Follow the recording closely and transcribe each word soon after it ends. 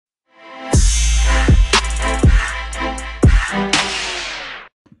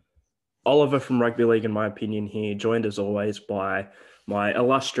Oliver from Rugby League, in my opinion, here, joined as always by my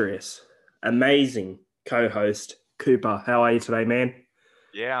illustrious, amazing co host, Cooper. How are you today, man?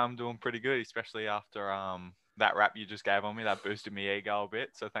 Yeah, I'm doing pretty good, especially after that rap you just gave on me. That boosted me ego a bit.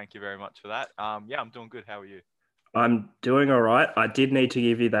 So thank you very much for that. Yeah, I'm doing good. How are you? I'm doing all right. I did need to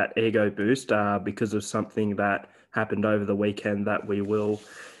give you that ego boost because of something that happened over the weekend that we will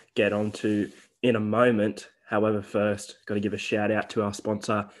get onto in a moment. However, first, got to give a shout out to our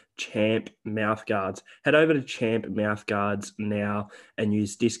sponsor, Champ Mouthguards. Head over to Champ Mouthguards now and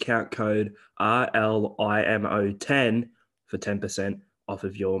use discount code RLIMO10 for 10% off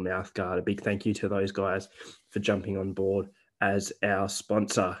of your mouthguard. A big thank you to those guys for jumping on board as our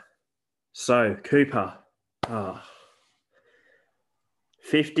sponsor. So, Cooper. Ah,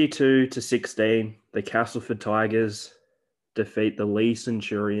 52 to 16, the Castleford Tigers defeat the Lee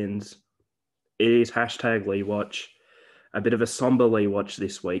Centurions. It is hashtag Lee Watch. A bit of a somber Lee Watch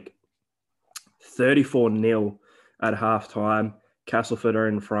this week. 34-0 at halftime. Castleford are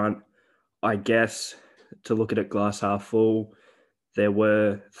in front. I guess to look at it glass half full, there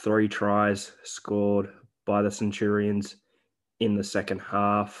were 3 tries scored by the Centurions in the second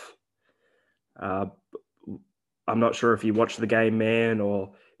half. I'm not sure if you watched the game, man,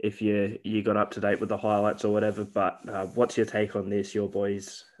 or if you got up to date with the highlights or whatever. But what's your take on this? Your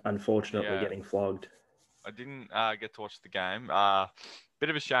boys unfortunately Yeah, getting flogged. I didn't get to watch the game. Bit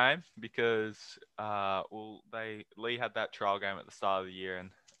of a shame because they Lee had that trial game at the start of the year, and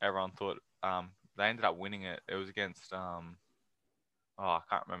everyone thought they ended up winning it. It was against I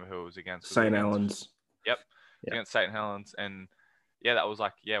can't remember who it was against. Was it St. against? Helens. Yep, Yeah. against St. Helens, and yeah, that was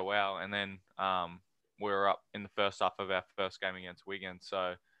like wow. And then we were up in the first half of our first game against Wigan,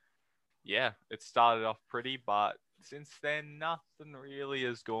 so. Yeah, it started off pretty, but since then, nothing really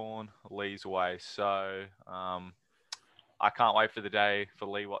has gone Lee's way. So I can't wait for the day for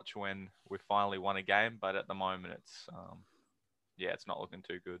Lee Watch when we finally won a game. But at the moment, it's not looking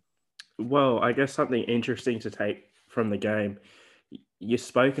too good. Well, I guess something interesting to take from the game. You've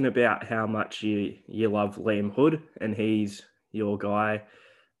spoken about how much you love Liam Hood, and he's your guy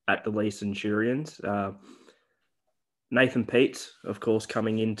at the Lee Centurions. Nathan Peets, of course,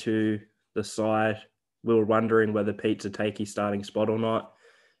 coming into the side. We were wondering whether Peets would take his starting spot or not.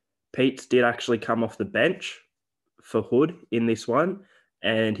 Peets did actually come off the bench for Hood in this one,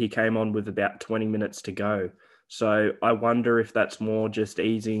 and he came on with about 20 minutes to go. So I wonder if that's more just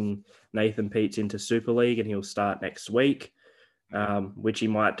easing Nathan Peets into Super League, and he'll start next week, which he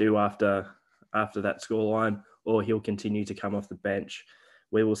might do after that scoreline, or he'll continue to come off the bench.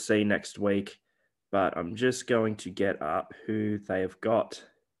 We will see next week. But I'm just going to get up who they have got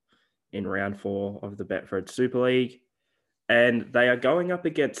in round 4 of the Betfred Super League. And they are going up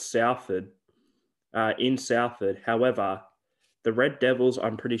against Salford in Salford. However, the Red Devils,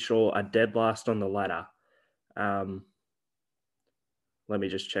 I'm pretty sure, are dead last on the ladder. Let me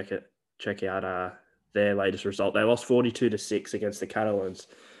just check out their latest result. They lost 42 to 6 against the Catalans.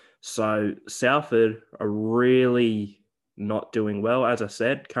 So Salford are really not doing well, as I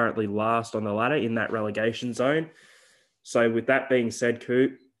said, currently last on the ladder in that relegation zone. So with that being said,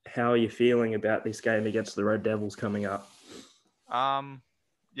 Coop, how are you feeling about this game against the Red Devils coming up?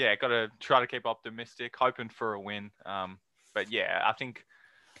 Yeah, got to try to keep optimistic, hoping for a win. But yeah, I think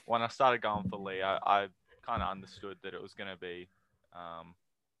when I started going for Lee, I kind of understood that it was going to be a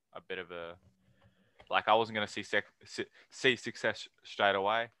bit of a like I wasn't going to see success straight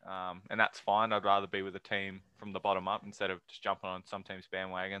away, and that's fine. I'd rather be with a team from the bottom up instead of just jumping on some team's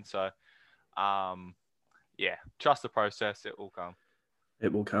bandwagon. So, yeah, trust the process; it will come.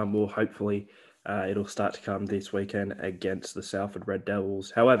 It will come. Well, hopefully, it'll start to come this weekend against the Salford Red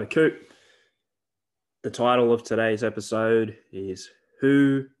Devils. However, Coop, the title of today's episode is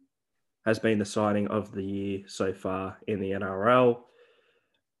Who has been the signing of the year so far in the NRL?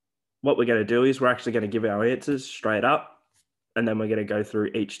 What we're going to do is we're actually going to give our answers straight up, and then we're going to go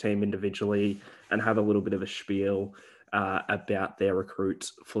through each team individually and have a little bit of a spiel about their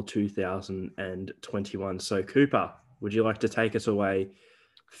recruits for 2021. So, Cooper, would you like to take us away?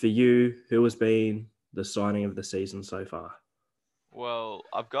 For you, who has been the signing of the season so far? Well,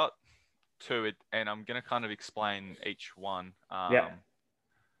 I've got two, and I'm going to kind of explain each one. Yeah.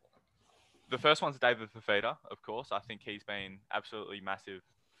 The first one's David Fafita, of course. I think he's been absolutely massive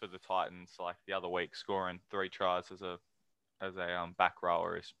for the Titans. Like the other week, scoring 3 tries as a back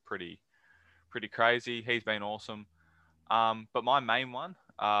rower is pretty crazy. He's been awesome. But my main one,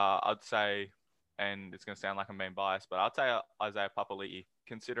 I'd say, and it's going to sound like I'm being biased, but I'd say Isaiah Papali'i,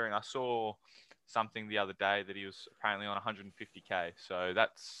 considering I saw something the other day that he was apparently on 150K. So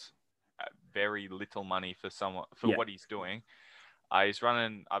that's very little money for someone for Yeah. what he's doing. He's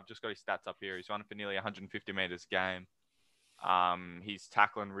running. I've just got his stats up here. He's running for nearly 150 meters a game. He's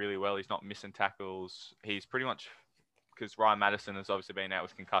tackling really well. He's not missing tackles. He's pretty much, because Ryan Madison has obviously been out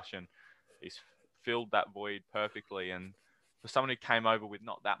with concussion, he's filled that void perfectly. And for someone who came over with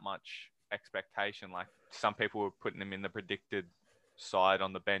not that much expectation, like some people were putting him in the predicted side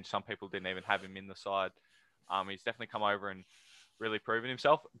on the bench. Some people didn't even have him in the side. He's definitely come over and really proven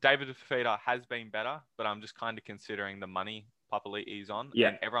himself. David Fifita has been better, but I'm just kind of considering the money Papali'i is on. Yeah.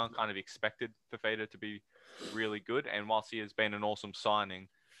 And everyone kind of expected Fifita to be really good. And whilst he has been an awesome signing,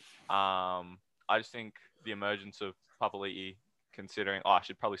 I just think the emergence of Papali'i, considering, I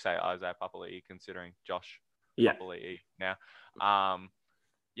should probably say Isaiah Papali'i, considering Josh Papali'i now.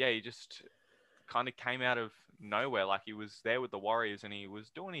 He just kind of came out of nowhere. Like, he was there with the Warriors and he was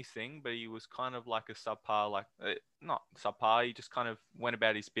doing his thing, but he was kind of like a subpar, not subpar. He just kind of went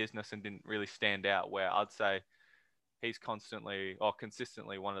about his business and didn't really stand out, where I'd say he's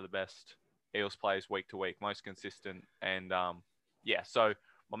consistently one of the best Eels players week to week, most consistent. And so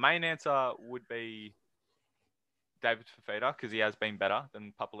my main answer would be David Fifita, because he has been better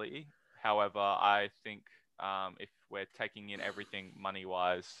than Papali'i. However, I think if we're taking in everything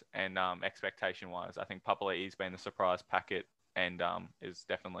money-wise and expectation-wise, I think Papali'i's been the surprise packet and is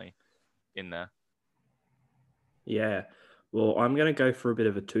definitely in there. Yeah. Well, I'm going to go for a bit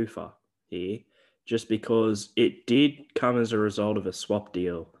of a twofer here, just because it did come as a result of a swap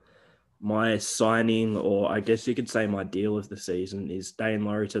deal. My signing, or I guess you could say my deal of the season, is Daine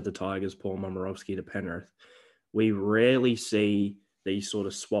Laurie to the Tigers, Paul Momirovski to Penrith. We rarely see these sort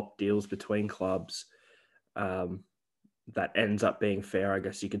of swap deals between clubs that ends up being fair, I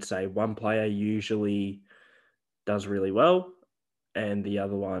guess you could say. One player usually does really well, and the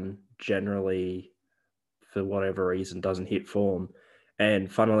other one generally, for whatever reason, doesn't hit form.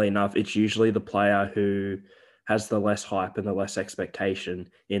 And funnily enough, it's usually the player who has the less hype and the less expectation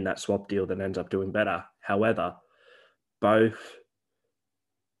in that swap deal that ends up doing better. However, both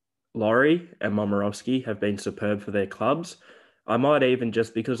Laurie and Momirovski have been superb for their clubs. I might even,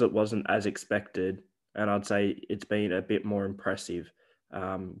 just because it wasn't as expected, and I'd say it's been a bit more impressive,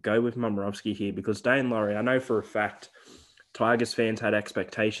 go with Momirovski here, because Daine Laurie, I know for a fact Tigers fans had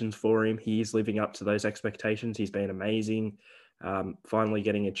expectations for him. He's living up to those expectations. He's been amazing. Finally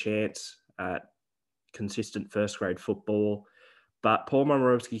getting a chance at consistent first-grade football. But Paul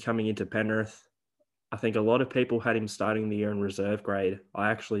Momirovski coming into Penrith, I think a lot of people had him starting the year in reserve grade.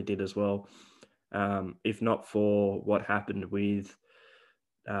 I actually did as well. If not for what happened with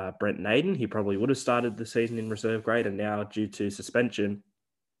Brent Naden, he probably would have started the season in reserve grade. And now, due to suspension,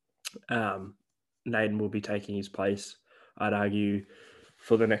 Naden will be taking his place, I'd argue,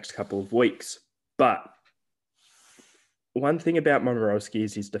 for the next couple of weeks. But one thing about Momirovski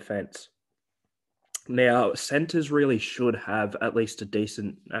is his defense. Now, centers really should have at least a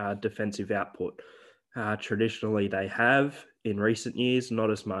decent defensive output. Traditionally, they have. In recent years, not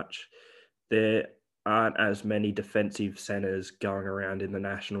as much. There aren't as many defensive centers going around in the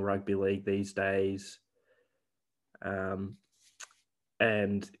National Rugby League these days. And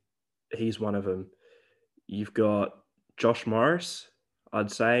he's one of them. You've got Josh Morris,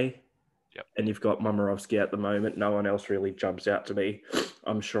 I'd say. Yep. And you've got Momirovski at the moment. No one else really jumps out to me.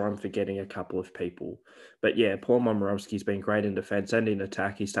 I'm sure I'm forgetting a couple of people. But yeah, Paul Momirovski's been great in defence and in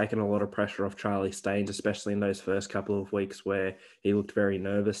attack. He's taken a lot of pressure off Charlie Staines, especially in those first couple of weeks where he looked very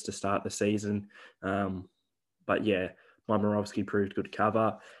nervous to start the season. But yeah, Momirovski proved good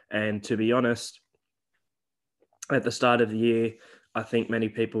cover. And to be honest, at the start of the year, I think many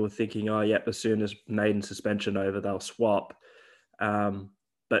people were thinking, as soon as Naden's suspension over, they'll swap.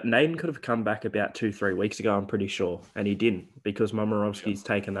 But Naden could have come back about 2-3 weeks ago, I'm pretty sure. And he didn't, because Momirovski's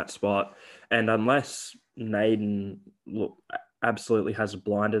taken that spot. And unless Naden absolutely has a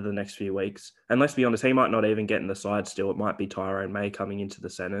blinder the next few weeks, and let's be honest, he might not even get in the side still. It might be Tyrone May coming into the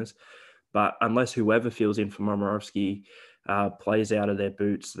centres. But unless whoever fills in for Momirovski plays out of their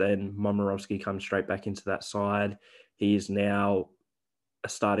boots, then Momirovski comes straight back into that side. He is now a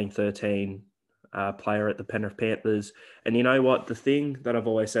starting 13 player at the Penrith Panthers. And you know what? The thing that I've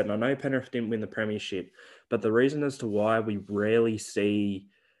always said, and I know Penrith didn't win the premiership, but the reason as to why we rarely see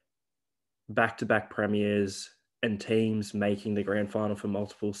back-to-back premiers and teams making the grand final for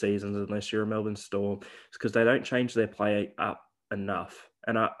multiple seasons, unless you're a Melbourne Storm, is because they don't change their play up enough.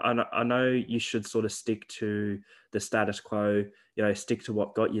 And I know you should sort of stick to the status quo, stick to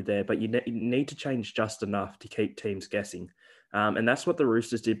what got you there, but you need to change just enough to keep teams guessing. And that's what the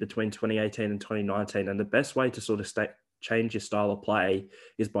Roosters did between 2018 and 2019. And the best way to sort of change your style of play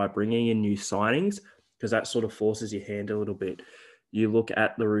is by bringing in new signings, because that sort of forces your hand a little bit. You look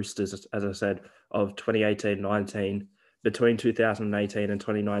at the Roosters, as I said, of 2018-19, between 2018 and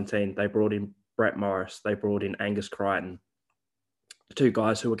 2019, they brought in Brett Morris, they brought in Angus Crichton, two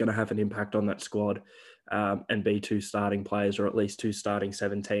guys who are going to have an impact on that squad, and be two starting players, or at least two starting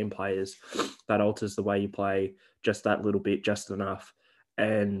 17 players. That alters the way you play just that little bit, just enough.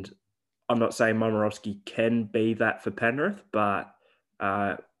 And I'm not saying Momorowski can be that for Penrith, but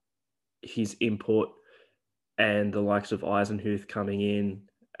his input and the likes of Eisenhuth coming in,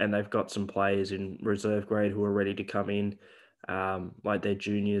 and they've got some players in reserve grade who are ready to come in, like their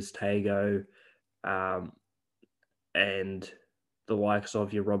juniors, Tago, and the likes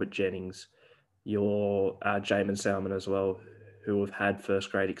of your Robert Jennings, your Jamin Salmon as well, who have had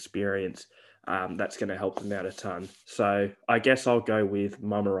first grade experience. That's going to help them out a ton. So I guess I'll go with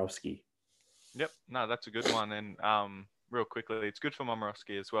Momorowski. Yep, no, that's a good one. And real quickly, it's good for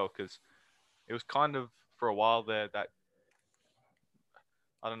Momorowski as well because it was kind of for a while there that,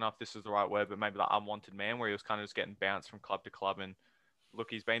 I don't know if this is the right word, but maybe the unwanted man, where he was kind of just getting bounced from club to club. And look,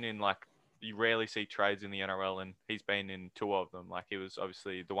 he's been in, like, you rarely see trades in the NRL, and he's been in two of them. Like, he was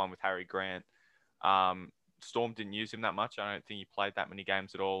obviously the one with Harry Grant. Storm didn't use him that much. I don't think he played that many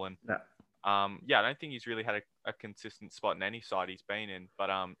games at all. And No. I don't think he's really had a consistent spot in any side he's been in.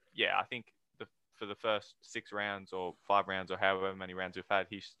 But I think for the first 6 rounds or 5 rounds or however many rounds we've had,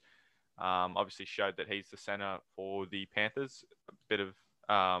 he's obviously showed that he's the center for the Panthers. A bit of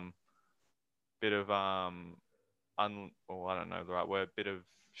I don't know the right word, bit of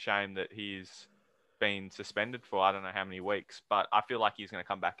shame that he's been suspended for I don't know how many weeks, but I feel like he's going to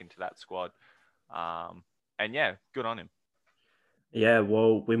come back into that squad. And yeah, good on him. Yeah,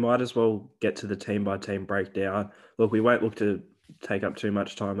 well, we might as well get to the team by team breakdown. Look, we won't look to take up too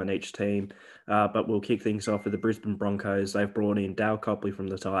much time on each team, but we'll kick things off with the Brisbane Broncos. They've brought in Dale Copley from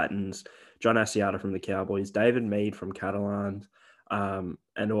the Titans, John Asiata from the Cowboys, David Mead from Catalans,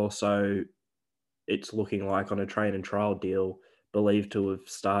 and also it's looking like on a train and trial deal, believed to have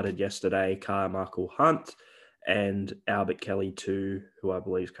started yesterday, Carmichael Hunt and Albert Kelly too, who I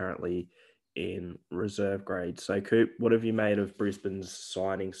believe is currently in reserve grade. So, Coop, what have you made of Brisbane's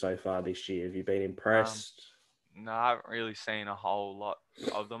signing so far this year? Have you been impressed? No, I haven't really seen a whole lot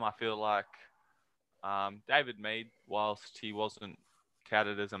of them. I feel like David Mead, whilst he wasn't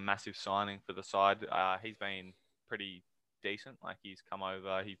touted as a massive signing for the side, he's been pretty decent. Like, he's come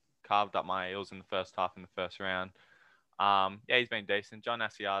over, he carved up my Eels in the first half in the first round. He's been decent. John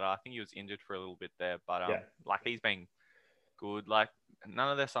Asiata, I think he was injured for a little bit there, but he's been good. Like,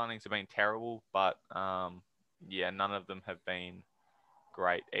 none of their signings have been terrible, but none of them have been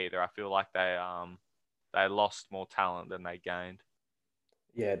great either. I feel like they lost more talent than they gained.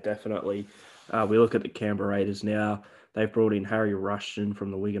 Yeah, definitely. We look at the Canberra Raiders now. They've brought in Harry Rushton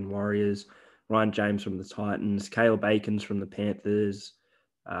from the Wigan Warriors, Ryan James from the Titans, Caleb Akins from the Panthers,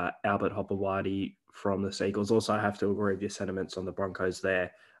 Albert Hopewadi from the Seagulls. Also, I have to agree with your sentiments on the Broncos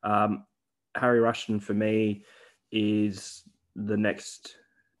there. Harry Rushton, for me, is the next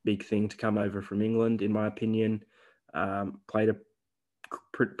big thing to come over from England, in my opinion. Played a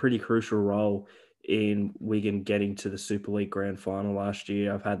pretty crucial role in Wigan getting to the Super League Grand Final last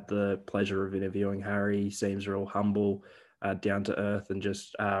year. I've had the pleasure of interviewing Harry. He seems real humble, down to earth, and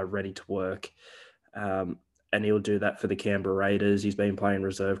just ready to work. And he'll do that for the Canberra Raiders. He's been playing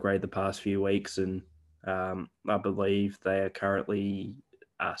reserve grade the past few weeks, and I believe they are currently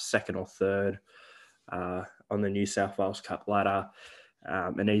second or third on the New South Wales Cup ladder.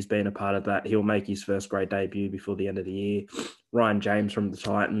 And he's been a part of that. He'll make his first grade debut before the end of the year. Ryan James from the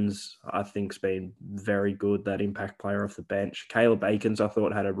Titans, I think, has been very good, that impact player off the bench. Caleb Akins, I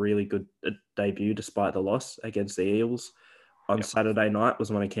thought, had a really good debut despite the loss against the Eels on Saturday night,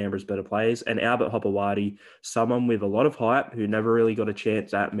 was one of Canberra's better players. And Albert Hopewadi, someone with a lot of hype who never really got a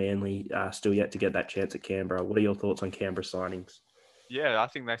chance at Manly, still yet to get that chance at Canberra. What are your thoughts on Canberra signings? Yeah, I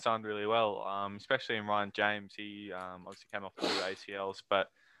think they signed really well, especially in Ryan James. He obviously came off 2 ACLs, but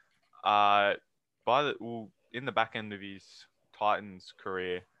in the back end of his Titans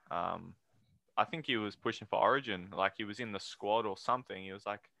career, I think he was pushing for Origin. Like, he was in the squad or something. He was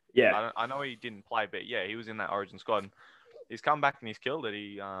like, I know he didn't play, but yeah, he was in that Origin squad. And he's come back and he's killed it.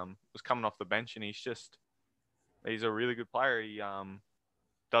 He was coming off the bench, and he's a really good player. He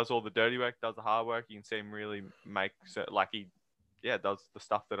does all the dirty work, does the hard work. You can see him really does the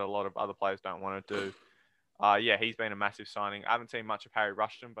stuff that a lot of other players don't want to do. He's been a massive signing. I haven't seen much of Harry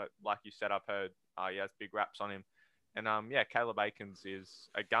Rushton, but like you said, I've heard he has big raps on him. And Caleb Akins is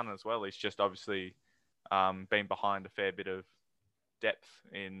a gun as well. He's just obviously been behind a fair bit of depth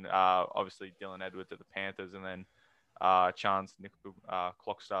in obviously Dylan Edwards at the Panthers, and then Chance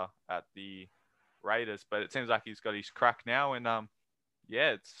Clockster at the Raiders. But it seems like he's got his crack now, and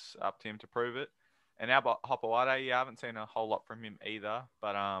it's up to him to prove it. And now Hopewade, yeah, I haven't seen a whole lot from him either.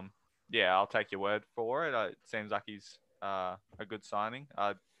 But yeah, I'll take your word for it. It seems like he's a good signing.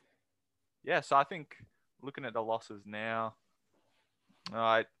 Yeah, so I think looking at the losses now,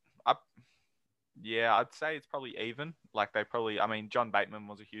 I, I yeah, I'd say it's probably even. Like I mean, John Bateman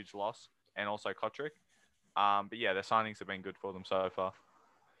was a huge loss, and also Kotrick. But yeah, their signings have been good for them so far.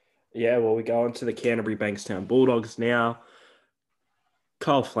 Yeah, well, we go on to the Canterbury Bankstown Bulldogs now.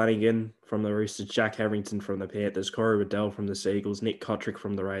 Kyle Flanagan from the Roosters, Jack Harrington from the Panthers, Corey Waddell from the Seagulls, Nick Kotrick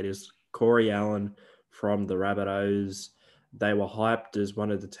from the Raiders, Corey Allen from the Rabbitohs. They were hyped as one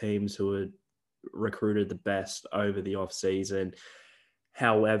of the teams who had recruited the best over the off-season.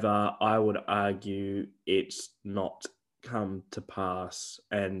 However, I would argue it's not come to pass.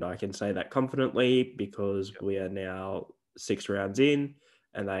 And I can say that confidently because we are now 6 rounds in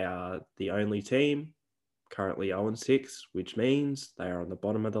and they are the only team currently 0-6, which means they are on the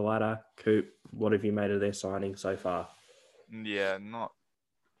bottom of the ladder. Coop, what have you made of their signing so far? Yeah,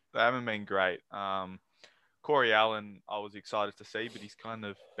 they haven't been great. Corey Allen, I was excited to see, but he's kind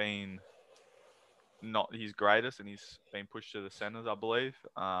of been not his greatest, and he's been pushed to the centres, I believe.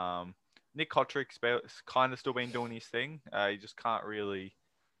 Nick Kotrick's kind of still been doing his thing. He just can't really.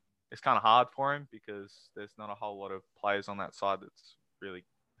 It's kind of hard for him because there's not a whole lot of players on that side that's really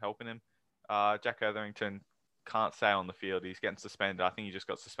helping him. Jack Etherington can't stay on the field. He's getting suspended. I think he just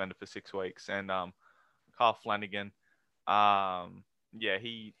got suspended for 6 weeks. And Kyle Flanagan, yeah,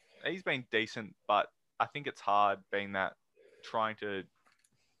 he's been decent, but I think it's hard being that trying to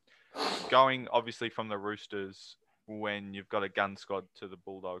going obviously from the Roosters when you've got a gun squad to the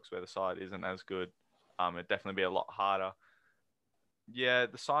Bulldogs where the side isn't as good. It'd definitely be a lot harder. Yeah,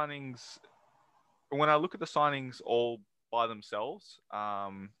 the signings. When I look at the signings all by themselves,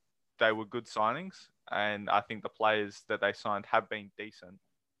 they were good signings, and I think the players that they signed have been decent.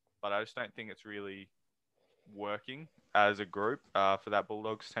 But I just don't think it's really working as a group for that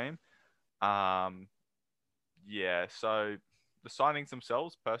Bulldogs team. Yeah, so the signings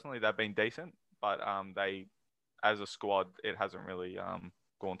themselves, personally, they've been decent, but they, as a squad, it hasn't really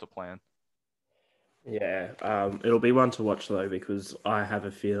gone to plan. Yeah, it'll be one to watch though because I have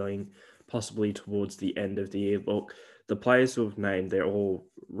a feeling possibly towards the end of the year. Look, the players who have named, they're all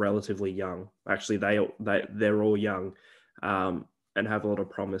relatively young. Actually, they're all young and have a lot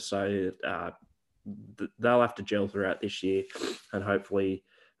of promise. So they'll have to gel throughout this year, and hopefully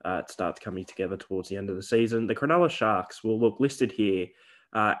it starts coming together towards the end of the season. The Cronulla Sharks will look listed here,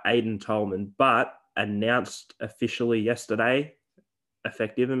 Aiden Tolman, but announced officially yesterday,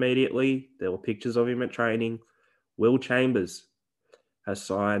 effective immediately. There were pictures of him at training. Will Chambers has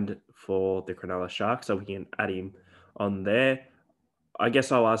signed for the Cronulla Sharks, so we can add him on there. I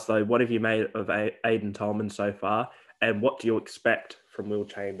guess I'll ask though, what have you made of Aiden Tolman so far, and what do you expect from Will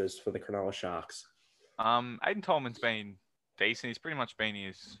Chambers for the Cronulla Sharks? Aiden Tolman's been decent. He's pretty much been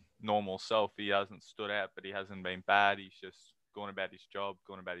his normal self. He hasn't stood out, but he hasn't been bad. He's just gone about his job,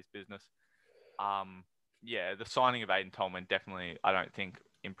 gone about his business. Yeah, the signing of Aiden Tolman definitely, I don't think,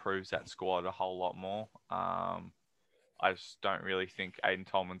 improves that squad a whole lot more. I just don't really think Aiden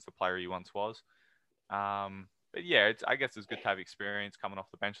Tolman's the player he once was. But yeah, I guess it's good to have experience coming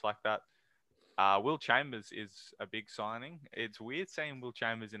off the bench like that. Will Chambers is a big signing. It's weird seeing Will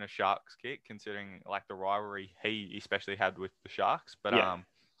Chambers in a Sharks kit, considering like the rivalry he especially had with the Sharks. But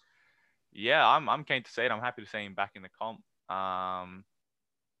yeah, I'm keen to see it. I'm happy to see him back in the comp.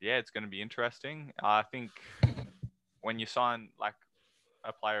 Yeah, it's going to be interesting. I think when you sign like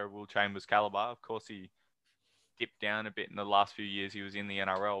a player of Will Chambers' caliber, of course he dipped down a bit in the last few years he was in the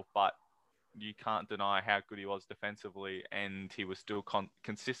NRL, but you can't deny how good he was defensively, and he was still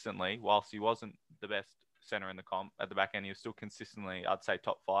consistently, whilst he wasn't the best centre in the comp at the back end, he was still consistently, I'd say,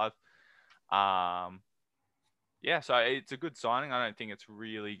 top 5. Yeah, so it's a good signing. I don't think it's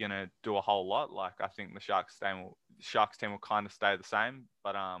really going to do a whole lot. Like, I think the Sharks team will kind of stay the same.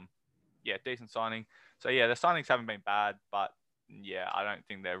 But, yeah, decent signing. So, yeah, the signings haven't been bad. But, yeah, I don't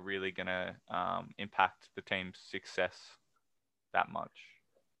think they're really going to impact the team's success that much.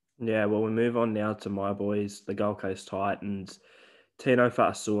 Yeah, well, we move on now to my boys, the Gold Coast Titans. Tino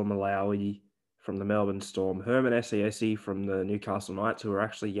Fa'asuamaleaui from the Melbourne Storm. Herman Ese'ese from the Newcastle Knights, who are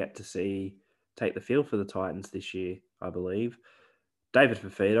actually yet to take the field for the Titans this year, I believe. David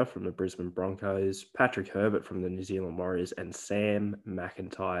Fifita from the Brisbane Broncos, Patrick Herbert from the New Zealand Warriors, and Sam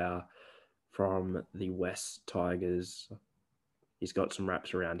McIntyre from the West Tigers. He's got some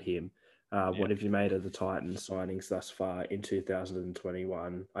raps around him. What have you made of the Titans signings thus far in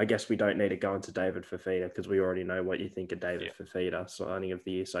 2021? I guess we don't need to go into David Fifita because we already know what you think of David Fifita, signing of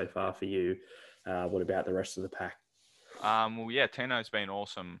the year so far for you. What about the rest of the pack? Well, yeah, Tino's been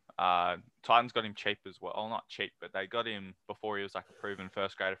awesome. Titans got him cheap as well. Well, not cheap, but they got him before he was like a proven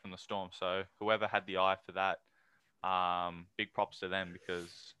first grader from the Storm. So whoever had the eye for that, big props to them,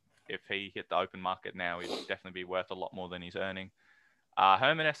 because if he hit the open market now, he'd definitely be worth a lot more than he's earning.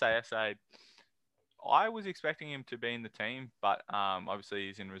 Herman SASA, I was expecting him to be in the team, but obviously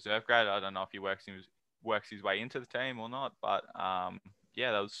he's in reserve grade. I don't know if he works his way into the team or not, but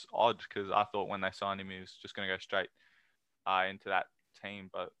yeah, that was odd because I thought when they signed him, he was just going to go straight into that team.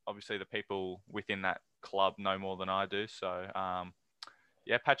 But obviously the people within that club know more than I do. So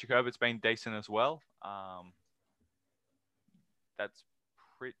yeah, Patrick Herbert's been decent as well. That's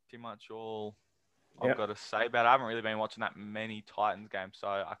pretty much all I've got to say about it. I haven't really been watching that many Titans games, so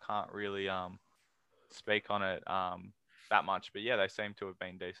I can't really speak on it that much. But yeah, they seem to have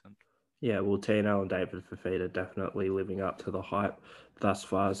been decent. Yeah, well, Tino and David Fafita definitely living up to the hype thus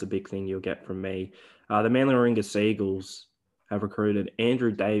far is a big thing you'll get from me. The Manly Warringah Seagulls have recruited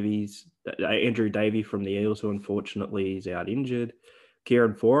Andrew Davey from the Eels, who unfortunately is out injured.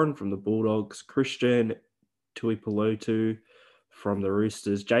 Kieran Foran from the Bulldogs, Christian Tuipulotu from the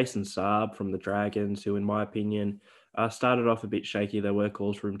Roosters, Jason Saab from the Dragons, who in my opinion started off a bit shaky. There were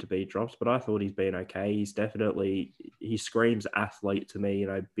calls for him to be dropped, but I thought he's been okay. He screams athlete to me,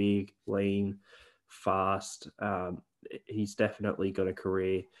 big, lean, fast. He's definitely got a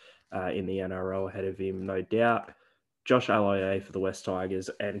career in the NRL ahead of him, no doubt. Josh Aloiai for the West Tigers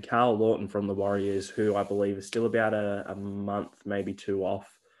and Carl Lawton from the Warriors, who I believe is still about a month, maybe two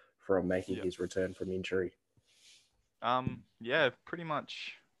off from making his return from injury. Yeah, pretty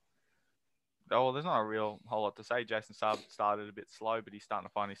much. Oh, there's not a real whole lot to say. Jason Saab started a bit slow, but he's starting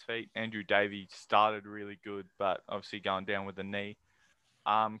to find his feet. Andrew Davey started really good, but obviously going down with the knee.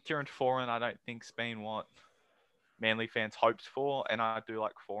 Kieran Foran, I don't think's been what Manly fans hoped for, and I do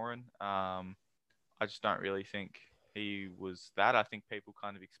like Foran. I just don't really think he was that. I think people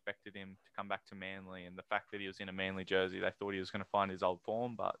kind of expected him to come back to Manly, and the fact that he was in a Manly jersey, they thought he was going to find his old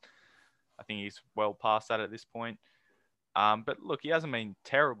form, but I think he's well past that at this point. But look, he hasn't been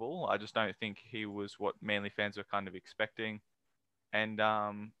terrible. I just don't think he was what Manly fans were kind of expecting. And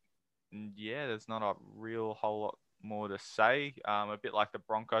yeah, there's not a real whole lot more to say. A bit like the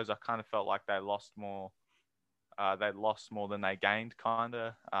Broncos, I kind of felt like they lost more. They lost more than they gained, kind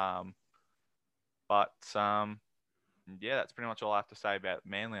of. But yeah, that's pretty much all I have to say about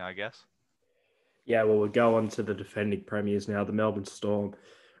Manly, I guess. Yeah, well, we'll go on to the defending premiers now. The Melbourne Storm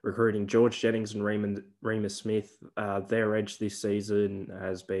recruiting George Jennings and Remus Smith. Their edge this season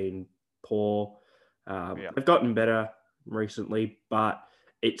has been poor. They've gotten better recently, but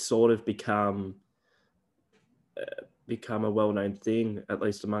it's sort of become a well-known thing, at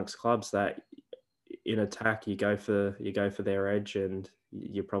least amongst clubs, that in attack you go for their edge, and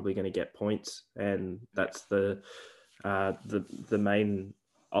you're probably going to get points, and that's the main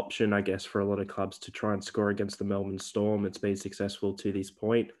option, I guess, for a lot of clubs to try and score against the Melbourne Storm. It's been successful to this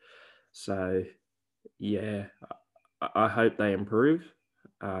point. So, yeah, I hope they improve.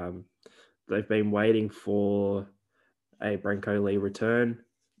 They've been waiting for a Branko Lee return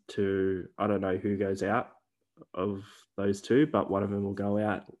to, I don't know who goes out of those two, but one of them will go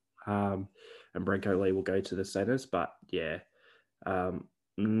out and Branko Lee will go to the centres. But, yeah,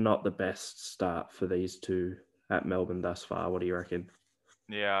 not the best start for these two at Melbourne thus far. What do you reckon?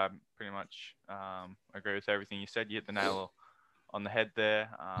 Yeah, I pretty much agree with everything you said. You hit the nail on the head there.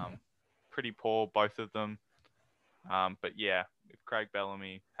 Pretty poor, both of them. But yeah, if Craig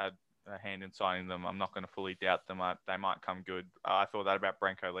Bellamy had a hand in signing them, I'm not going to fully doubt them. They might come good. I thought that about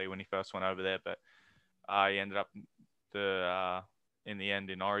Branko Lee when he first went over there, but he ended up in the end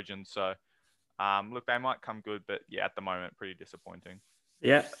in Origin. So look, they might come good, but yeah, at the moment, pretty disappointing.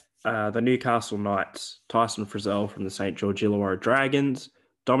 Yeah, the Newcastle Knights, Tyson Frizzell from the St. George Illawarra Dragons,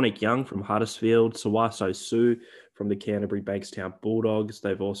 Dominic Young from Huddersfield, Sawaso Su from the Canterbury Bankstown Bulldogs.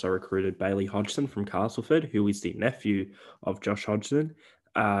 They've also recruited Bailey Hodgson from Castleford, who is the nephew of Josh Hodgson.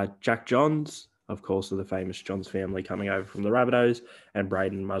 Jack Johns, of course, of the famous Johns family, coming over from the Rabbitohs, and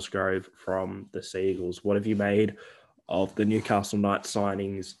Braden Musgrove from the Seagulls. What have you made of the Newcastle Knights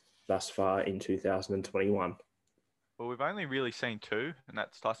signings thus far in 2021? Well, we've only really seen two, and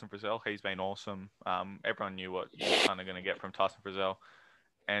that's Tyson Frizzell. He's been awesome. Everyone knew what you were kind of going to get from Tyson Frizzell.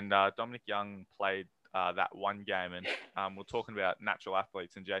 And Dominic Young played that one game, and we're talking about natural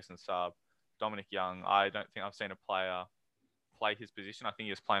athletes and Jason Saab. Dominic Young, I don't think I've seen a player play his position. I think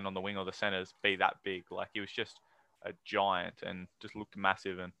he was playing on the wing or the centres, be that big. Like, he was just a giant and just looked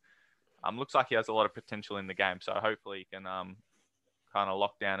massive, and looks like he has a lot of potential in the game. So hopefully he can kind of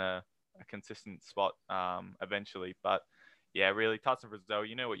lock down a consistent spot eventually. But yeah, really, Tyson Frizzell,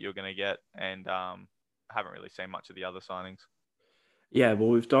 you know what you're going to get. And haven't really seen much of the other signings. Yeah, well,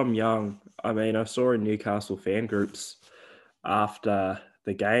 with Dom Young, I mean, I saw in Newcastle fan groups after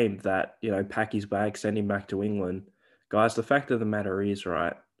the game that, pack his bag, send him back to England. Guys, the fact of the matter is,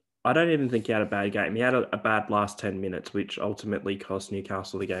 right, I don't even think he had a bad game. He had a bad last 10 minutes, which ultimately cost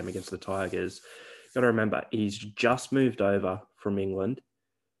Newcastle the game against the Tigers. Got to remember, he's just moved over from England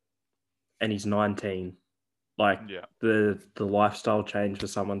and he's 19. Like, Yeah. the lifestyle change for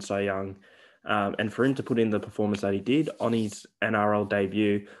someone so young. And for him to put in the performance that he did on his NRL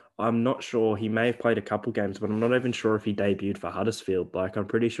debut, I'm not sure. He may have played a couple games, but I'm not even sure if he debuted for Huddersfield. Like, I'm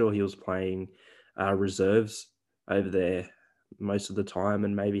pretty sure he was playing reserves over there most of the time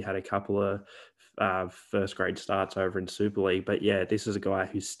and maybe had a couple of first grade starts over in Super League. But yeah, this is a guy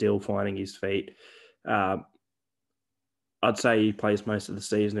who's still finding his feet. I'd say he plays most of the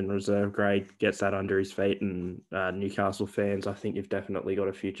season in reserve grade, gets that under his feet, and Newcastle fans, I think you've definitely got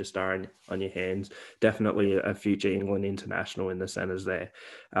a future star on your hands. Definitely a future England international in the centres there.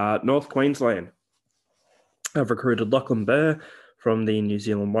 North Queensland have recruited Lachlan Burr from the New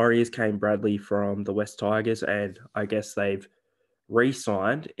Zealand Warriors, Kane Bradley from the West Tigers, and I guess they've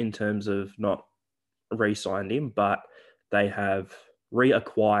re-signed in terms of not re-signed him, but they have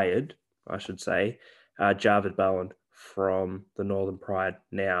reacquired, I should say, Javid Bowen from the Northern Pride.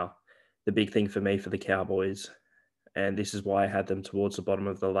 Now, the big thing for me for the Cowboys, and this is why I had them towards the bottom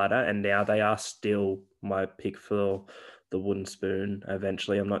of the ladder, and now they are still my pick for the wooden spoon.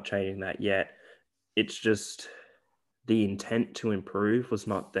 Eventually, I'm not changing that yet. It's just the intent to improve was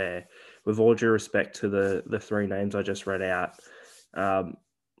not there. With all due respect to the three names I just read out,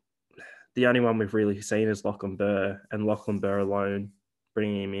 the only one we've really seen is Lachlan Burr, and Lachlan Burr alone,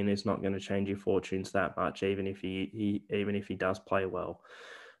 bringing him in is not going to change your fortunes that much, even if he does play well.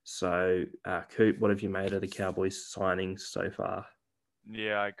 So, Coop, what have you made of the Cowboys signings so far?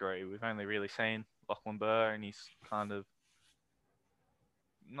 Yeah, I agree. We've only really seen Lachlan Burr, and he's kind of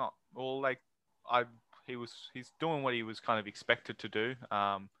not all like he's doing what he was kind of expected to do.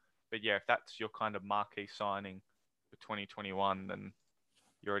 But yeah, if that's your kind of marquee signing for 2021, then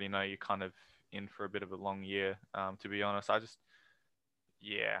you already know you're kind of in for a bit of a long year. To be honest, none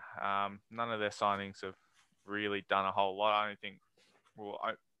of their signings have really done a whole lot. I don't think. Well,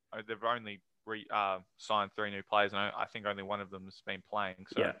 they've only signed 3 new players, and I think only one of them has been playing.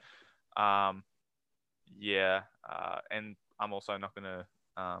 So, and I'm also not going to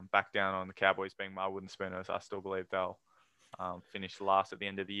back down on the Cowboys being my wooden spooners. I still believe they'll finish last at the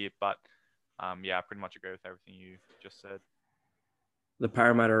end of the year. But I pretty much agree with everything you just said. The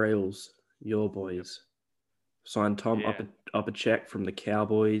Parramatta Eels, your boys, signed Tom Opacek from the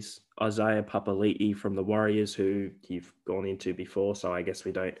Cowboys, Isaiah Papali'i from the Warriors, who you've gone into before, so I guess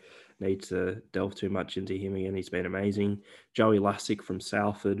we don't need to delve too much into him again. He's been amazing. Joey Lussick from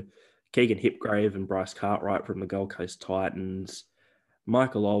Salford, Keegan Hipgrave and Bryce Cartwright from the Gold Coast Titans,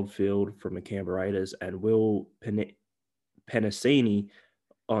 Michael Oldfield from the Canberra Raiders, and Will Penasini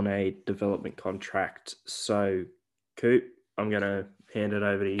on a development contract. So, Coop, I'm going to hand it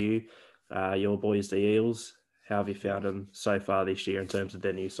over to you. Your boys, the Eels. How have you found them so far this year in terms of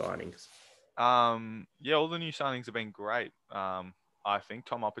their new signings? All the new signings have been great. I think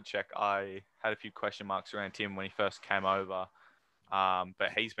Tom Opacek, I had a few question marks around him when he first came over,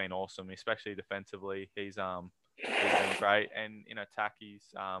 but he's been awesome, especially defensively. He's been great, and in attack, he's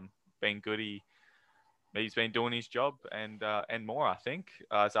been good. He's been doing his job and more, I think.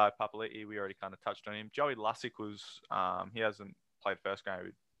 Isaiah Papali'i, we already kind of touched on him. Joey Lussick was he hasn't played first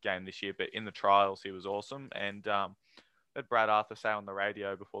game this year, but in the trials he was awesome. And that Brad Arthur say on the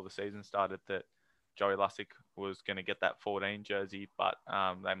radio before the season started that Joey Lussick was going to get that 14 jersey, but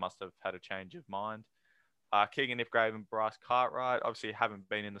they must have had a change of mind. Keegan Hipgrave and Bryce Cartwright obviously haven't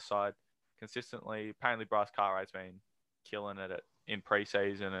been in the side consistently. Apparently Bryce Cartwright's been killing it in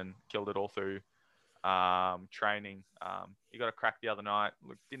pre-season and killed it all through training. He got a crack the other night.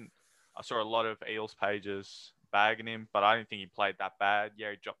 I saw a lot of Eels pages bagging him, but I didn't think he played that bad.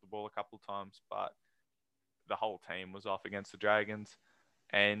 Yeah, he dropped the ball a couple of times, but the whole team was off against the Dragons.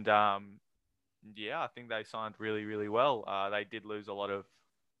 And I think they signed really, really well. They did lose a lot of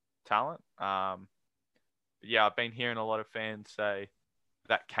talent. I've been hearing a lot of fans say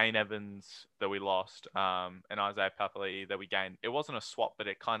that Kane Evans that we lost and Isaiah Papali'i that we gained, it wasn't a swap, but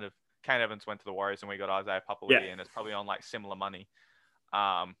it kind of, Kane Evans went to the Warriors and we got Isaiah Papali'i, and it's probably on like similar money.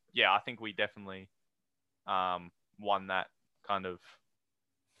 I think we definitely won that kind of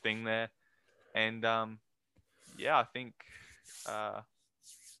thing there. And I think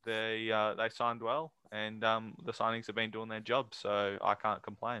they signed well, and the signings have been doing their job, so I can't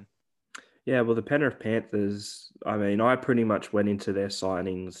complain. Yeah, well, the Penrith Panthers, I mean, I pretty much went into their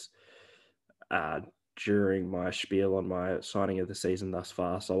signings during my spiel on my signing of the season thus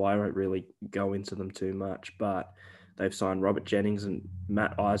far, so I won't really go into them too much. But they've signed Robert Jennings and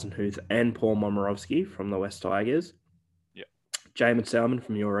Matt Eisenhuth and Paul Momorowski from the West Tigers, Yeah. Jamin Salmon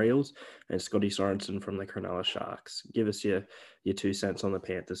from your Eels, and Scotty Sorensen from the Cronulla Sharks. Give us your 2 cents on the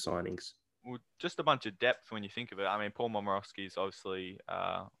Panthers signings. Well, just a bunch of depth when you think of it. I mean, Paul Momorowski is obviously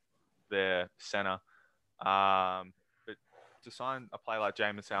their centre. But to sign a player like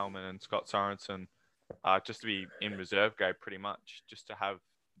Jamin Salmon and Scott Sorensen, just to be in reserve grade pretty much, just to have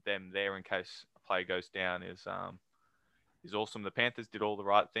them there in case a player goes down is awesome. The Panthers did all the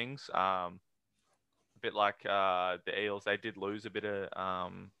right things. A bit like the Eels, they did lose a bit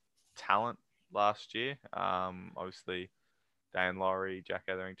of talent last year. Obviously, Dan Laurie, Jack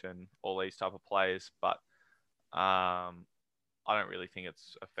Etherington, all these type of players, but I don't really think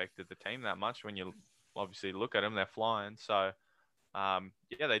it's affected the team that much. When you obviously look at them, they're flying. So,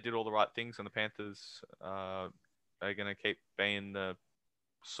 yeah, they did all the right things, and the Panthers are going to keep being the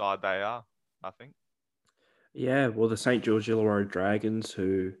side they are, I think. Yeah, well, the St. George Illawarra Dragons,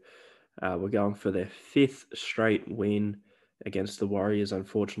 who were going for their 5th straight win against the Warriors,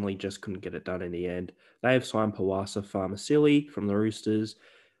 unfortunately just couldn't get it done in the end. They have signed Pawasa Farmasili from the Roosters,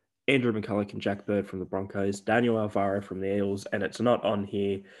 Andrew McCulloch and Jack Bird from the Broncos, Daniel Alvaro from the Eels, and it's not on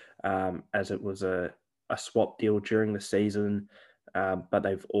here as it was a swap deal during the season, but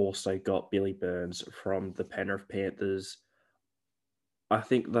they've also got Billy Burns from the Penrith Panthers. I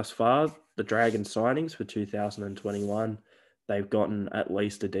think thus far, the Dragon signings for 2021, they've gotten at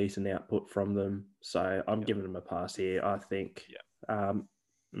least a decent output from them. So I'm giving them a pass here. I think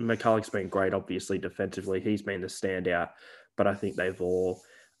McCulloch's been great, obviously, defensively. He's been the standout, but I think they've all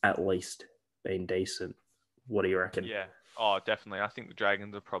at least been decent. What do you reckon? Yeah. Oh, definitely. I think the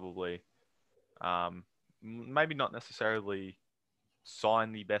Dragons are probably maybe not necessarily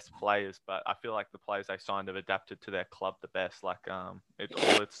sign the best players, but I feel like the players they signed have adapted to their club the best. Like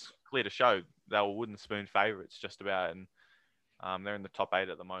it's clear to show they were wooden spoon favourites just about, and they're in the top 8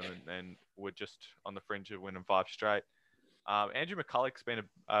 at the moment, and we're just on the fringe of winning 5 straight. Andrew McCulloch's been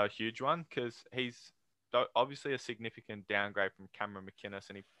a huge one because he's obviously a significant downgrade from Cameron McInnes,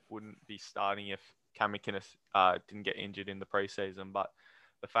 and he wouldn't be starting if Cam McInnes didn't get injured in the preseason. But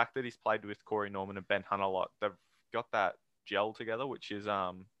the fact that he's played with Corey Norman and Ben Hunt a lot, they've got that gel together, which has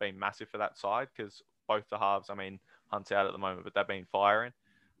been massive for that side because both the halves, I mean, Hunt's out at the moment, but they've been firing.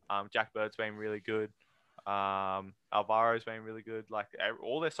 Jack Bird's been really good. Alvaro's been really good. Like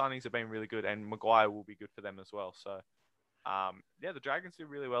all their signings have been really good, and Maguire will be good for them as well. So, yeah, the Dragons did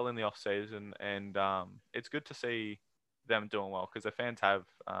really well in the off season, and it's good to see them doing well because the fans have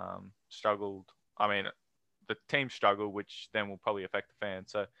struggled. I mean, the team struggled, which then will probably affect the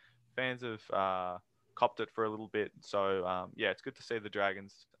fans. So, fans have copped it for a little bit. So, yeah, it's good to see the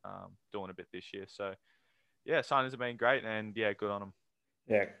Dragons doing a bit this year. So, yeah, signings have been great, and yeah, good on them.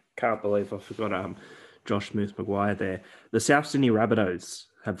 Yeah, can't believe I forgot Josh Smith-Maguire there. The South Sydney Rabbitohs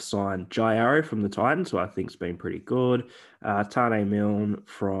have signed Jai Arrow from the Titans, who I think's been pretty good. Tane Milne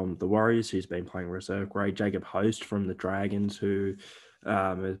from the Warriors, who's been playing reserve grade. Jacob Host from the Dragons, who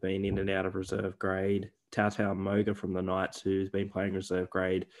has been in and out of reserve grade. Tautau Moga from the Knights, who's been playing reserve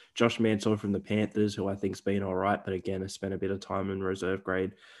grade. Josh Mansour from the Panthers, who I think's been all right, but again has spent a bit of time in reserve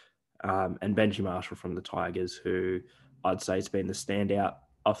grade. And Benji Marshall from the Tigers, who I'd say has been the standout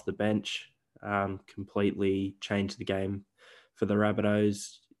off the bench, completely changed the game for the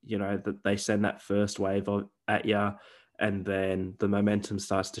Rabbitohs. You know, that they send that first wave at you, and then the momentum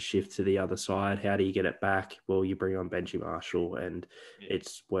starts to shift to the other side. How do you get it back? Well, you bring on Benji Marshall, and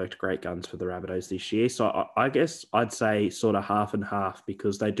it's worked great guns for the Rabbitohs this year. So I guess I'd say sort of half and half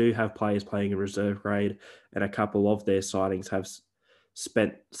because they do have players playing in reserve grade, and a couple of their signings have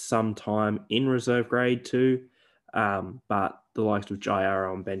spent some time in reserve grade too. But the likes of Jai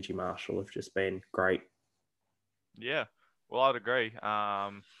Arrow and Benji Marshall have just been great. Yeah, well, I'd agree.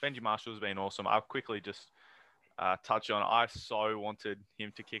 Benji Marshall's been awesome. I'll quickly just touch on. I so wanted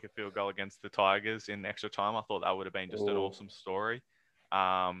him to kick a field goal against the Tigers in extra time. I thought that would have been just an awesome story.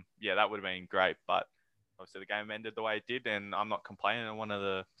 Yeah, that would have been great. But obviously the game ended the way it did, and I'm not complaining on one of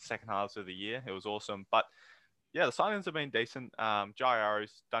the second halves of the year. It was awesome. But yeah, the signings have been decent. Jai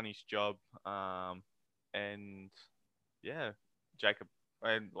Arrow's done his job. And yeah, Jacob,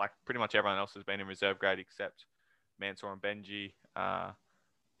 and like pretty much everyone else has been in reserve grade except Mansour and Benji.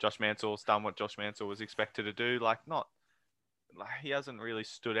 Josh Mansour's done what Josh Mansour was expected to do. He hasn't really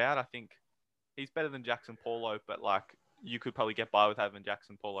stood out. I think he's better than Jackson Paulo, but like you could probably get by with having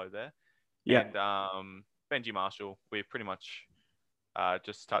Jackson Paulo there. Yeah. And Benji Marshall, we've pretty much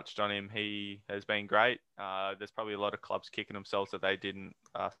just touched on him. He has been great. There's probably a lot of clubs kicking themselves that they didn't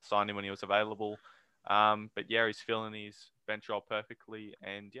sign him when he was available. But yeah, he's filling his bench role perfectly.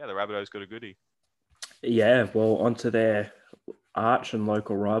 And yeah, the Rabbitohs got a goodie. Yeah, well, onto their arch and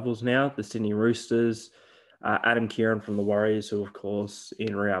local rivals now, the Sydney Roosters. Adam Kieran from the Warriors, who, of course,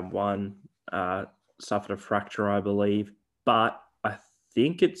 in round one suffered a fracture, I believe. But I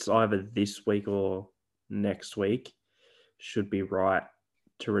think it's either this week or next week, should be right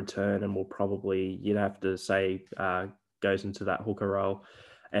to return, and will probably, you'd have to say, goes into that hooker role.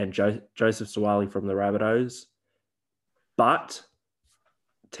 And Joseph Sawali from the Rabbitohs. But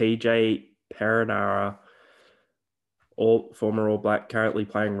TJ Perenara, former All Black, currently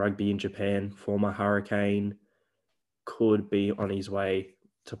playing rugby in Japan, former Hurricane, could be on his way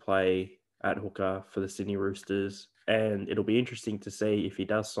to play at hooker for the Sydney Roosters. And it'll be interesting to see if he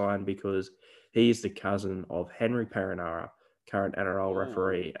does sign, because he is the cousin of Henry Perenara, current NRL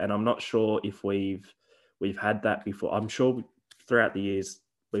referee. And I'm not sure if we've had that before. I'm sure throughout the years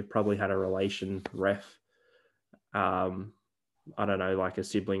we've probably had a relation ref. I don't know, like a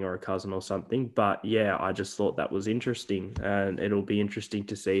sibling or a cousin or something. But yeah, I just thought that was interesting, and it'll be interesting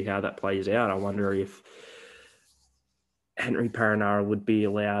to see how that plays out. I wonder if Henry Perenara would be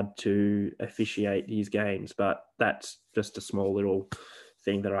allowed to officiate his games, but that's just a small little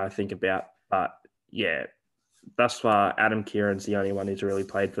thing that I think about. But yeah, thus far, Adam Kieran's the only one who's really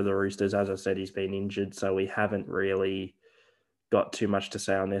played for the Roosters. As I said, he's been injured, so we haven't really got too much to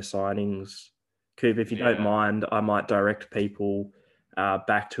say on their signings. Coop, if you don't mind, I might direct people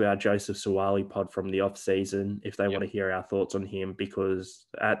back to our Joseph Sawali pod from the off season if they want to hear our thoughts on him, because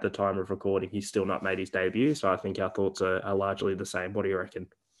at the time of recording, he's still not made his debut. So I think our thoughts are largely the same. What do you reckon?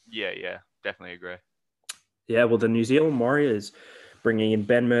 Yeah, definitely agree. Yeah, well, the New Zealand Warriors bringing in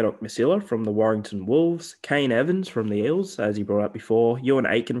Ben Murdoch-Masila from the Warrington Wolves, Kane Evans from the Eels, as he brought up before, Ewan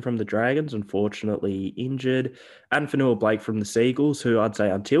Aiken from the Dragons, unfortunately injured, and Fanua-Blake from the Seagulls, who I'd say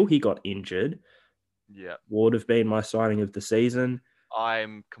until he got injured, would have been my signing of the season.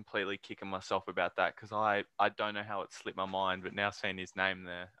 I'm completely kicking myself about that, because I don't know how it slipped my mind, but now seeing his name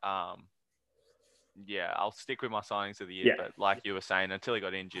there, yeah, I'll stick with my signings of the year. But like you were saying, until he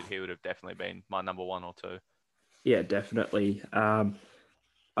got injured, he would have definitely been my number one or two. Yeah, definitely. I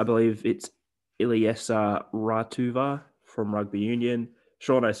believe it's Iliesa Ratuva from Rugby Union,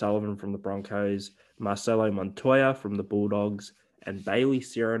 Sean O'Sullivan from the Broncos, Marcelo Montoya from the Bulldogs, and Bailey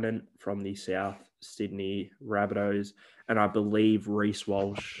Sirenen from the South Sydney Rabbitohs. And I believe Reece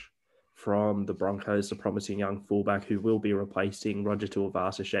Walsh from the Broncos, the promising young fullback who will be replacing Roger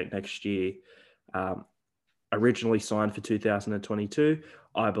Tuivasa-Sheck next year. Originally signed for 2022.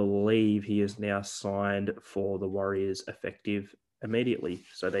 I believe he is now signed for the Warriors effective immediately.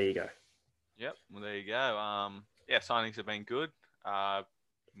 So there you go. Yep, well, there you go. Yeah, signings have been good.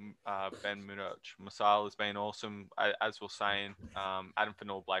 Ben Murdoch-Masila has been awesome. As we're saying, Adam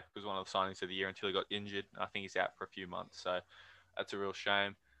Fanua-Blake was one of the signings of the year until he got injured. I think he's out for a few months, so that's a real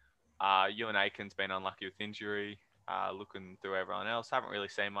shame. Ewan Aiken's been unlucky with injury. Looking through everyone else, haven't really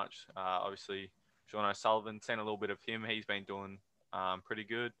seen much. Obviously, Sean O'Sullivan, seen a little bit of him. He's been doing pretty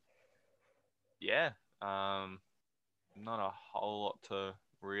good. Yeah, not a whole lot to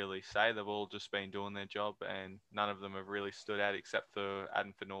really say. They've all just been doing their job, and none of them have really stood out except for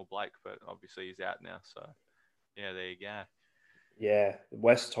Adam Fanua-Blake, but obviously he's out now. So, yeah, there you go. Yeah,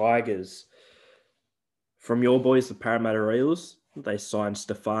 West Tigers. From your boys, the Parramatta Eels, they signed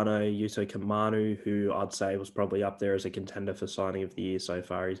Stefano Utoikamanu, who I'd say was probably up there as a contender for signing of the year so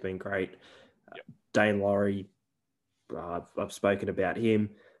far. He's been great. Dane Laurie, I've spoken about him.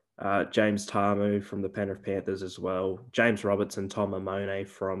 James Tamu from the Penrith Panthers as well. James Roberts and Tom Amone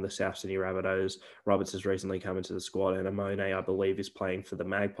from the South Sydney Rabbitohs. Roberts has recently come into the squad, and Amone, I believe, is playing for the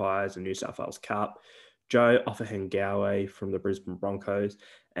Magpies and New South Wales Cup. Joe Ofahengaue from the Brisbane Broncos,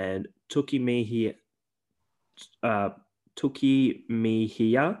 and Tuki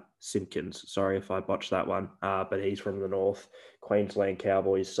Mihia Simpkins. Sorry if I botched that one, but he's from the North Queensland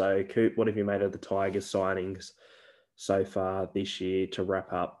Cowboys. So, Coop, what have you made of the Tigers signings so far this year to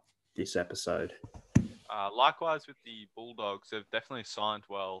wrap up this episode? Likewise with the Bulldogs, they've definitely signed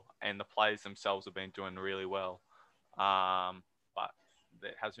well, and the players themselves have been doing really well. But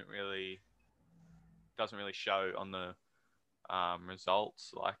it doesn't really show on the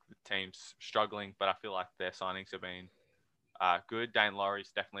results. Like, the team's struggling, but I feel like their signings have been good. Dane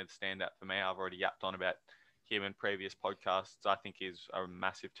Laurie's definitely the standout for me. I've already yapped on about him in previous podcasts. I think he's a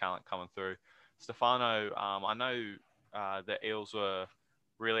massive talent coming through. Stefano, I know the Eels were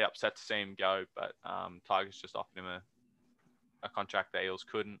really upset to see him go, but Tigers just offered him a contract the Eels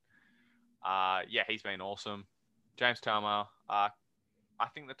couldn't. Yeah, he's been awesome. James Tama, I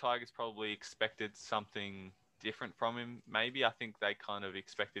think the Tigers probably expected something different from him. Maybe I think they kind of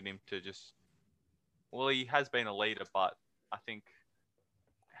expected him to just well, he has been a leader, but I think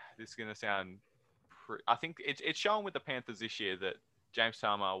this is going to sound. I think it's shown with the Panthers this year that James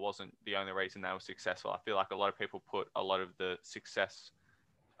Talmar wasn't the only reason they were successful. I feel like a lot of people put a lot of the success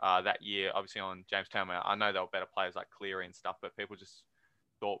that year, obviously, on James Talmar. I know there were better players like Cleary and stuff, but people just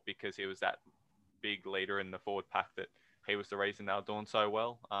thought because he was that big leader in the forward pack that he was the reason they were doing so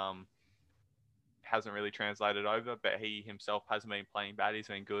well. Hasn't really translated over, but he himself hasn't been playing bad. He's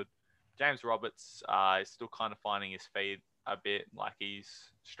been good. James Roberts is still kind of finding his feet a bit, like he's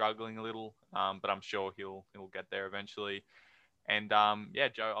struggling a little, but I'm sure he'll get there eventually. And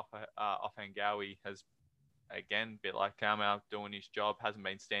Joe Offengawi has, again, a bit like Talmar, doing his job, hasn't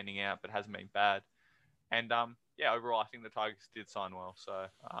been standing out, but hasn't been bad. And overall, I think the Tigers did sign well. So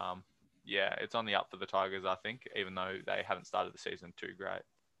it's on the up for the Tigers, I think, even though they haven't started the season too great.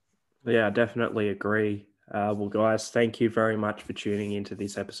 Yeah, I definitely agree. Well, guys, thank you very much for tuning into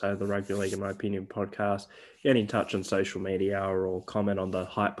this episode of the Rugby League in My Opinion podcast. Get in touch on social media or comment on the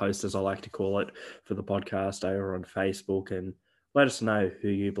hype post, as I like to call it, for the podcast over on Facebook, and let us know who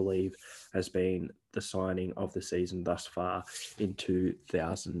you believe has been the signing of the season thus far in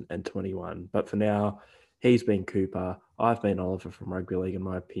 2021. But for now, he's been Cooper. I've been Oliver from Rugby League in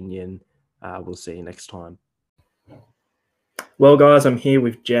My Opinion. We'll see you next time. Well, guys, I'm here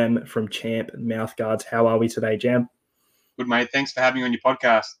with Jem from Champ Mouthguards. How are we today, Jem? Good, mate. Thanks for having me on your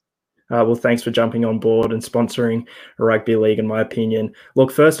podcast. Well, thanks for jumping on board and sponsoring Rugby League, in my opinion.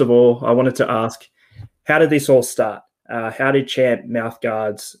 Look, first of all, I wanted to ask, how did this all start? How did Champ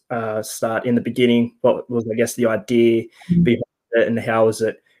Mouthguards start in the beginning? What was, I guess, the idea behind it, and how has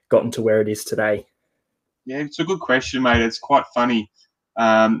it gotten to where it is today? Yeah, it's a good question, mate. It's quite funny.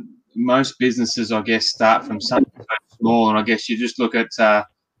 Most businesses, I guess, start from something so small, and I guess you just look at how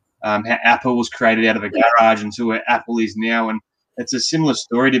Apple was created out of a garage and to where Apple is now, and it's a similar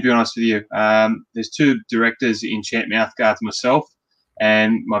story, to be honest with you. There's two directors in Champ Mouthguards, myself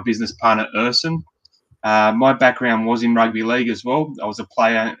and my business partner, Urson. My background was in rugby league as well. I was a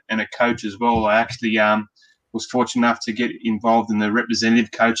player and a coach as well. I actually was fortunate enough to get involved in the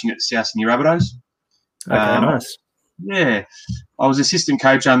representative coaching at South Sydney Rabbitohs. Okay, nice. Yeah, I was assistant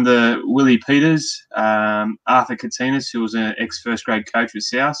coach under Willie Peters, Arthur Katinas, who was an ex-first grade coach with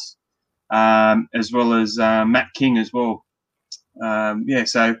South, as well as Matt King as well. So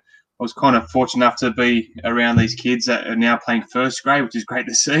I was kind of fortunate enough to be around these kids that are now playing first grade, which is great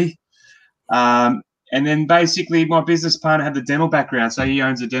to see. And then basically my business partner had the dental background. So he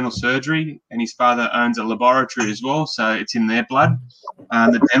owns a dental surgery and his father owns a laboratory as well. So it's in their blood,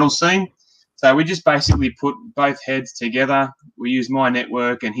 the dental scene. So we just basically put both heads together. We used my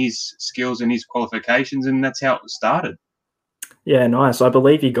network and his skills and his qualifications, and that's how it started. Yeah, nice. I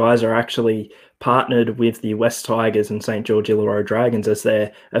believe you guys are actually partnered with the West Tigers and St. George Illawarra Dragons as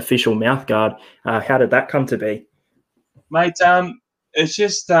their official mouthguard. How did that come to be? Mate, it's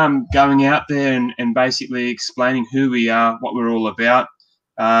just going out there and basically explaining who we are, what we're all about.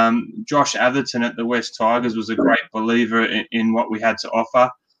 Josh Atherton at the West Tigers was a great believer in what we had to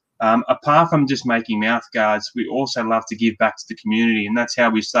offer. Apart from just making mouth guards, we also love to give back to the community, and that's how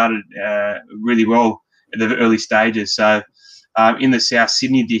we started really well at the early stages. So in the South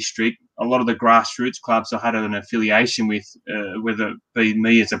Sydney district, a lot of the grassroots clubs I had an affiliation with, whether it be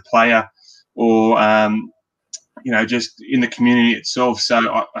me as a player or, just in the community itself. So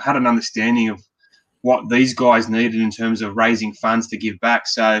I had an understanding of what these guys needed in terms of raising funds to give back.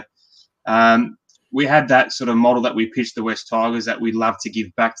 So we had that sort of model that we pitched the West Tigers, that we love to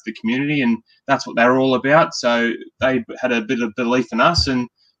give back to the community, and that's what they're all about. So they had a bit of belief in us, and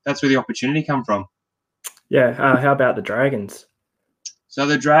that's where the opportunity come from. Yeah. How about the Dragons? So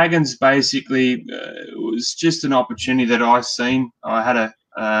the Dragons basically was just an opportunity that I seen. I had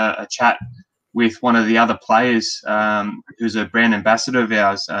a chat with one of the other players who's a brand ambassador of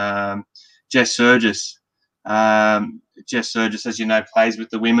ours, Jess Surgis. Jess Surgis, as you know, plays with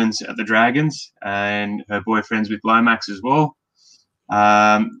the women's at the Dragons, and her boyfriend's with Lomax as well.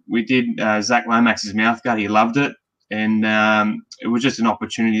 We did Zach Lomax's mouthguard. He loved it, and it was just an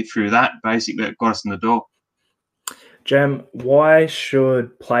opportunity through that, basically, that got us in the door. Jem, why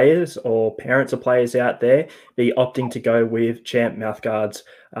should players or parents of players out there be opting to go with Champ Mouthguards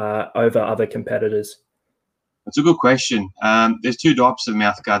over other competitors? That's a good question. There's two types of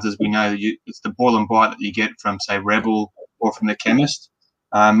mouthguards, as we know. It's the boil and bite that you get from, say, Rebel or from the chemist.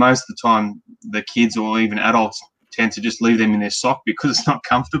 Most of the time, the kids or even adults tend to just leave them in their sock because it's not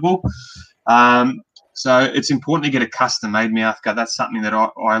comfortable. So it's important to get a custom-made mouthguard. That's something that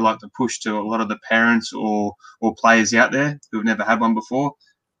I like to push to a lot of the parents or players out there who've never had one before.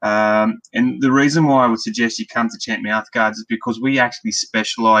 And the reason why I would suggest you come to Champ Mouthguards is because we actually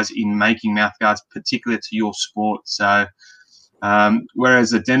specialise in making mouthguards particular to your sport. So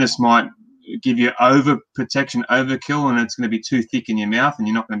whereas a dentist might give you overprotection, overkill, and it's going to be too thick in your mouth and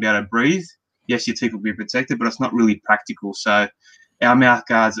you're not going to be able to breathe, yes, your teeth will be protected, but it's not really practical. So our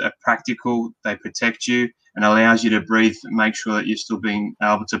mouthguards are practical. They protect you and allows you to breathe and make sure that you're still being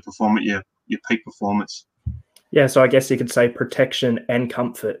able to perform at your peak performance. Yeah, so I guess you could say protection and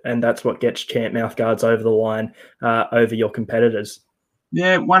comfort, and that's what gets Champ Mouthguards over the line over your competitors.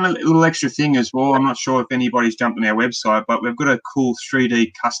 Yeah, one little extra thing as well. I'm not sure if anybody's jumped on our website, but we've got a cool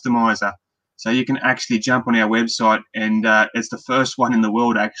 3D customizer. So you can actually jump on our website, and it's the first one in the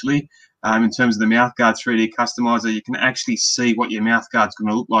world, actually, in terms of the mouthguard 3D customizer. You can actually see what your mouthguard's going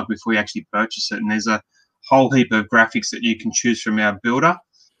to look like before you actually purchase it. And there's a whole heap of graphics that you can choose from our builder.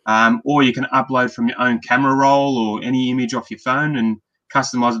 Or you can upload from your own camera roll or any image off your phone and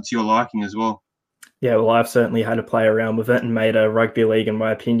customize it to your liking as well. Yeah, well, I've certainly had to play around with it and made a rugby league, in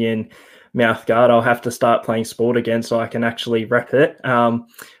my opinion, mouthguard. I'll have to start playing sport again so I can actually rep it.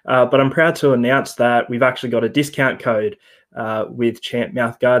 But I'm proud to announce that we've actually got a discount code with Champ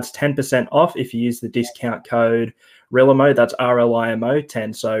Mouthguards, 10% off if you use the discount code RILIMO. That's RLIMO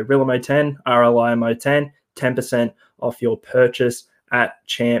 10. So RILIMO 10, RLIMO 10, 10% off your purchase at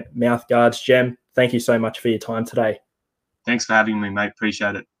Champ Mouthguards. Jem, thank you so much for your time today. Thanks for having me, mate.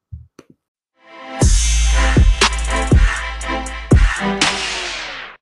 Appreciate it.